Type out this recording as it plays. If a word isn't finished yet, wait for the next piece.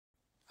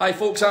Hi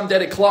folks, I'm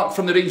Derek Clark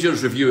from the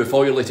Rangers Review with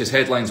all your latest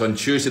headlines on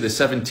Tuesday the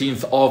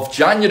 17th of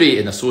January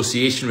in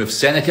association with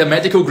Seneca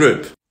Medical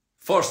Group.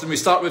 First, we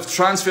start with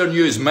transfer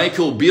news.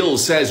 Michael Beale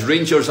says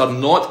Rangers are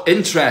not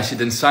interested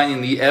in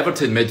signing the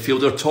Everton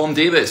midfielder Tom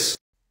Davies.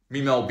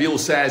 Meanwhile, Beale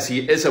says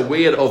he is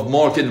aware of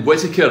Morgan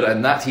Whittaker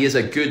and that he is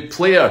a good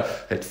player.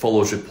 It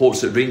follows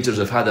reports that Rangers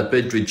have had a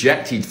bid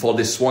rejected for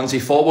the Swansea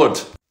forward.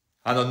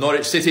 And on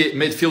Norwich City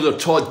midfielder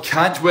Todd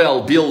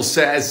Cantwell, Beale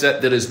says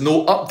that there is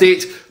no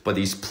update, but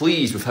he's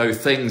pleased with how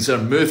things are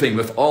moving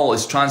with all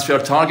his transfer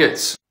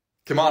targets.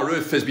 Kemar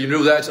Roofe has been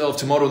ruled out of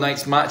tomorrow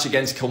night's match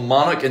against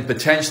Kilmarnock and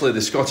potentially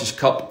the Scottish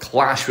Cup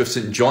clash with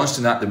St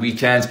Johnstone at the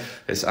weekend.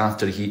 It's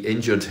after he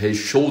injured his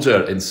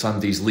shoulder in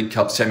Sunday's League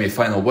Cup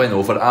semi-final win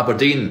over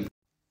Aberdeen.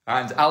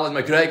 And Alan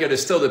McGregor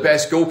is still the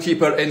best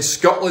goalkeeper in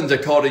Scotland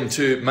according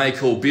to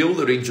Michael Beale.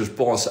 The Rangers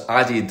boss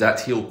added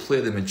that he'll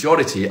play the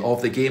majority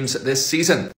of the games this season.